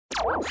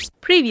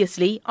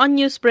Previously on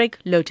Newsbreak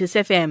Lotus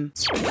FM.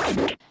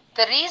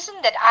 The reason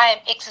that I am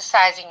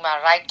exercising my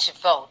right to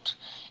vote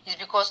is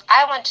because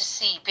I want to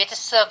see better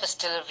service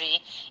delivery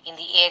in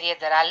the area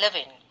that I live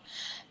in.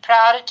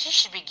 Priority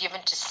should be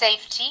given to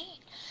safety,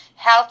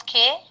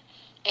 healthcare,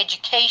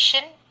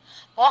 education.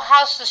 More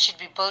houses should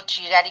be built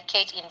to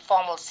eradicate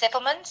informal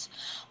settlements.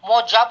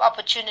 More job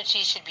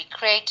opportunities should be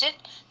created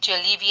to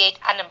alleviate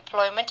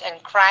unemployment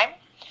and crime.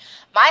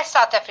 My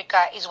South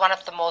Africa is one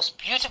of the most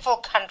beautiful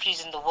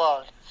countries in the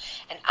world,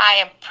 and I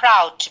am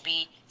proud to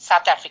be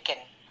South African.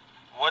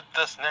 With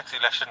this next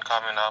election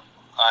coming up,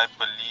 I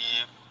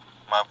believe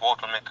my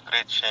vote will make a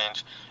great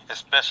change,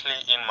 especially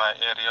in my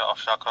area of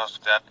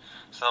Shakros, that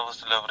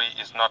service delivery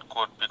is not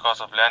good because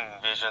of land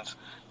invasions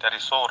that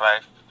is so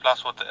rife.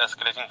 Plus, with the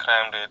escalating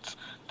crime rates,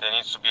 there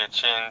needs to be a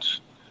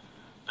change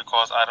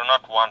because I do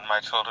not want my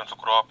children to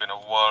grow up in a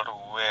world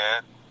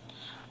where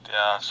they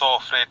are so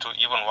afraid to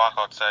even walk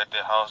outside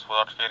their house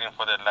without fearing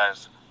for their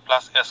lives.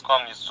 Plus,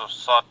 ESCOM needs to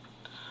sort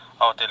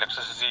out the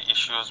electricity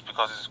issues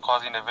because it's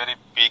causing a very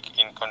big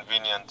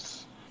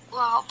inconvenience.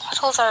 Well,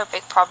 potholes are a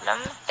big problem.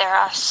 There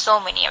are so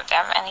many of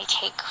them and they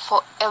take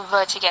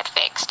forever to get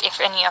fixed, if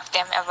any of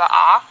them ever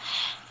are.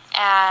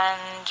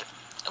 And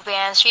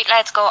when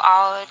streetlights go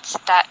out,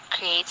 that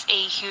creates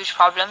a huge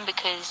problem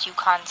because you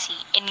can't see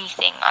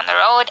anything on the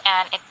road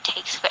and it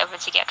takes forever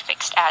to get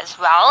fixed as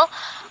well.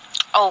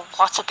 Oh,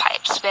 water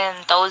pipes, when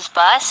those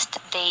burst,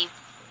 they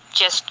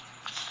just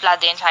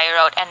flood the entire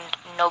road and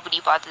nobody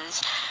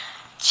bothers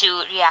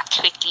to react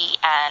quickly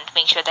and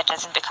make sure that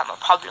doesn't become a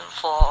problem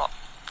for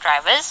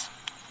drivers.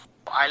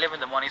 I live in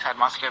the Morningside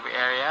Musgrave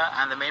area,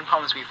 and the main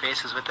problems we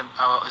face is with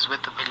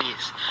the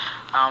police.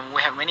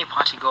 We have many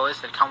party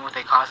goers that come with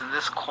their cars, and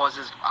this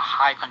causes a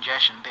high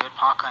congestion. They would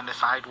park on the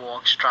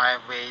sidewalks,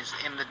 driveways,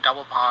 in the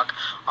double park,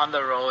 on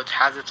the roads,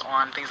 hazards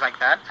on, things like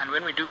that. And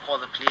when we do call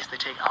the police, they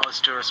take hours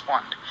to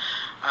respond.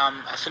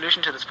 A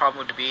solution to this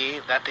problem would be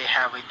that they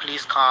have a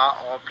police car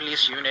or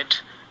police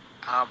unit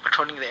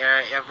patrolling the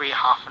area every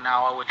half an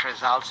hour, which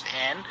results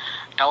in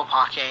double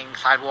parking,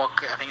 sidewalk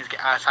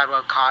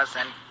cars,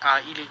 and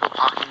illegal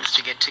parkings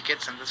to get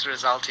tickets, and this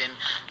results in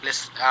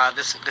this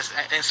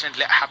incident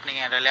happening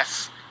at a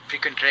less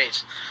frequent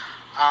rate.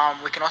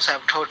 We can also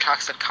have tow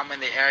trucks that come in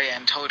the area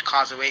and tow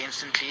cars away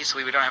instantly,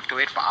 so we don't have to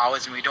wait for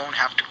hours and we don't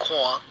have to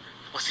call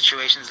for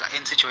situations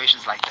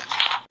like this.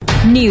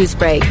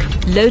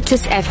 Newsbreak,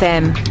 Lotus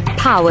FM,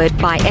 powered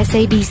by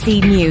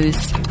SABC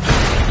News.